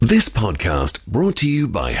This podcast brought to you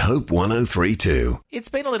by Hope 1032. It's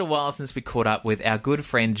been a little while since we caught up with our good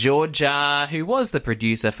friend Georgia, who was the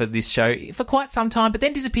producer for this show for quite some time, but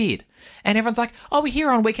then disappeared. And everyone's like, oh, we're here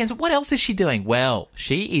on weekends, but what else is she doing? Well,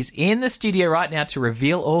 she is in the studio right now to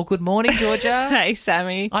reveal all. Good morning, Georgia. Hey,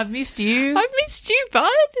 Sammy. I've missed you. I've missed you, bud.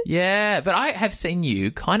 Yeah, but I have seen you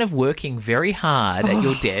kind of working very hard at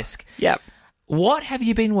your desk. Yep. What have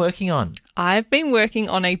you been working on? I've been working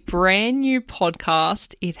on a brand new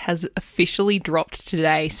podcast. It has officially dropped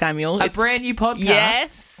today, Samuel. A brand new podcast?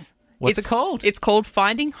 Yes. What's it called? It's called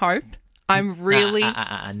Finding Hope. I'm really...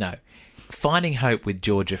 No. Finding Hope with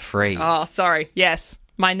Georgia Free. Oh, sorry. Yes.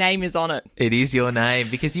 My name is on it. It is your name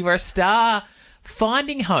because you are a star.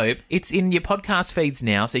 Finding Hope, it's in your podcast feeds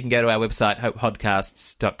now, so you can go to our website,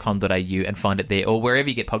 hopepodcasts.com.au, and find it there, or wherever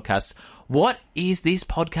you get podcasts. What is this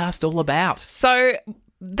podcast all about? So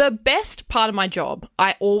the best part of my job,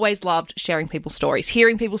 I always loved sharing people's stories,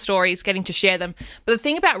 hearing people's stories, getting to share them. But the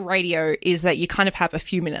thing about radio is that you kind of have a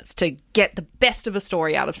few minutes to get the best of a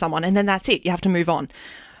story out of someone, and then that's it. You have to move on.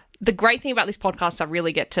 The great thing about this podcast, I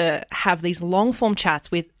really get to have these long-form chats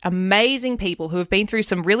with amazing people who have been through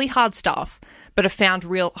some really hard stuff, but have found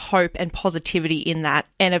real hope and positivity in that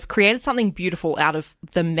and have created something beautiful out of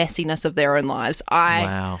the messiness of their own lives.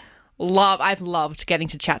 I've loved getting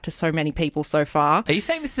to chat to so many people so far. Are you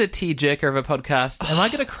saying this is a tearjerker of a podcast? Am I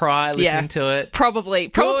going to cry listening to it? Probably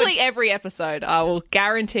every episode. I will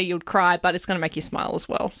guarantee you'll cry, but it's going to make you smile as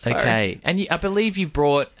well. So. Okay. And I believe you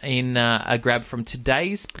brought in a grab from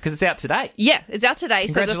today's, because it's out today. Yeah, it's out today.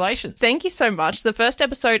 Congratulations. Thank you so much. The first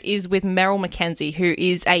episode is with Merryl Mackenzie, who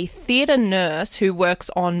is a theatre nurse who works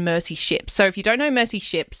on Mercy Ships. So if you don't know Mercy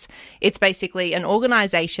Ships, it's basically an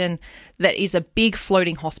organisation that is a big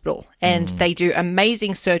floating hospital, and they do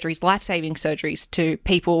amazing surgeries, life-saving surgeries to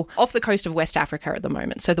people off the coast of West Africa at the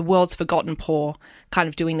moment. So the world's forgotten poor, kind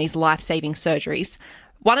of doing these life-saving surgeries.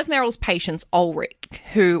 One of Merryl's patients, Ulrich,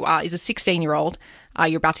 who is a 16-year-old,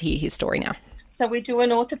 you're about to hear his story now. So we do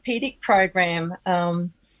an orthopaedic program,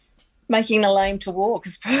 making the lame to walk,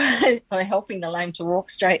 or helping the lame to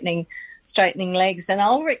walk, straightening legs. And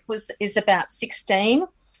Ulrich is about 16.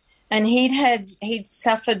 And he'd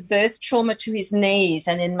suffered birth trauma to his knees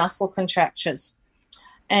and in muscle contractures.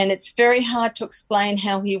 And it's very hard to explain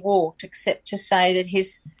how he walked, except to say that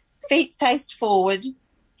his feet faced forward,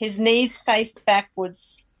 his knees faced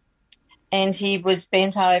backwards, and he was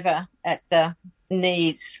bent over at the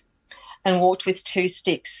knees and walked with 2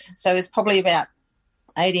 sticks. So he was probably about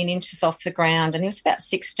 18 inches off the ground, and he was about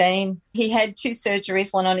 16. He had 2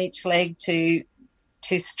 surgeries, one on each leg, to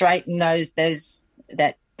straighten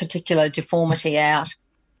that particular deformity out.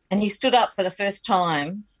 And he stood up for the first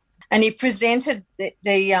time, and he presented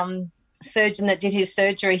the surgeon that did his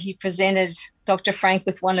surgery, he presented Dr. Frank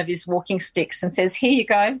with one of his walking sticks and says, here you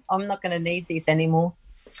go, I'm not going to need these anymore.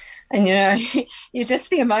 And, you know, you just,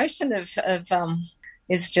 the emotion of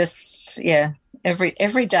is just, yeah,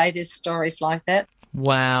 every day there's stories like that.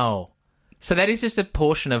 Wow. So that is just a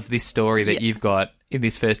portion of this story that you've got in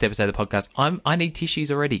this first episode of the podcast. I need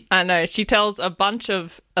tissues already. I know. She tells a bunch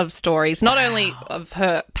of stories, not only of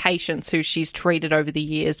her patients who she's treated over the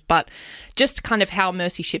years, but just kind of how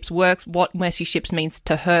Mercy Ships works, what Mercy Ships means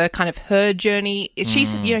to her, kind of her journey.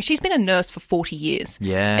 She's been a nurse for 40 years.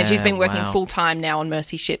 Yeah. And she's been working full-time now on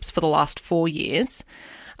Mercy Ships for the last 4 years.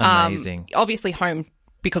 Amazing. Obviously home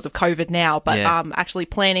because of COVID now, but actually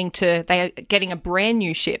they are getting a brand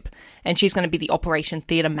new ship, and she's going to be the operation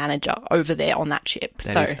theatre manager over there on that ship.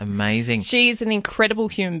 That is amazing. She's an incredible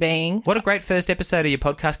human being. What a great first episode of your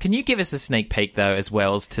podcast. Can you give us a sneak peek, though, as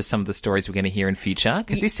well as to some of the stories we're going to hear in future?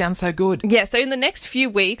 Because this sounds so good. Yeah, so in the next few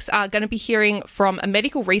weeks, I'm going to be hearing from a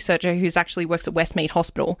medical researcher who's actually works at Westmead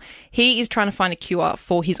Hospital. He is trying to find a cure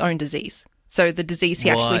for his own disease. So the disease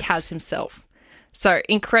he actually has himself. So,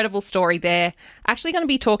 incredible story there. Actually going to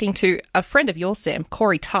be talking to a friend of yours, Sam,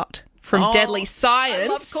 Corey Tutt from Deadly Science.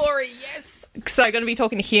 I love Corey, yes. So, going to be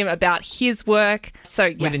talking to him about his work. So,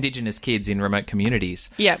 yeah. With Indigenous kids in remote communities.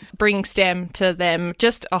 Yeah, bringing STEM to them.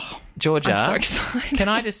 Georgia, I'm so excited. Can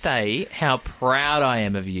I just say how proud I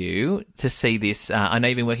am of you to see this? I know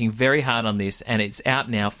you've been working very hard on this, and it's out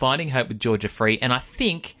now, Finding Hope with Georgia Free, and I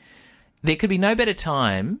think there could be no better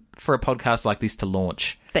time for a podcast like this to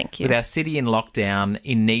launch. Thank you. With our city in lockdown,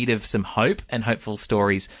 in need of some hope and hopeful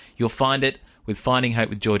stories, you'll find it with Finding Hope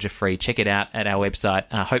with Georgia Free. Check it out at our website,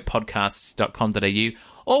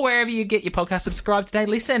 hopepodcasts.com.au, or wherever you get your podcast. Subscribe today.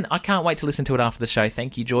 Listen. I can't wait to listen to it after the show.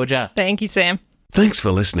 Thank you, Georgia. Thank you, Sam. Thanks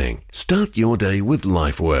for listening. Start your day with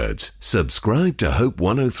life words. Subscribe to Hope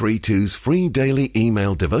 1032's free daily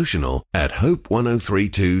email devotional at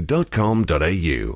hope1032.com.au.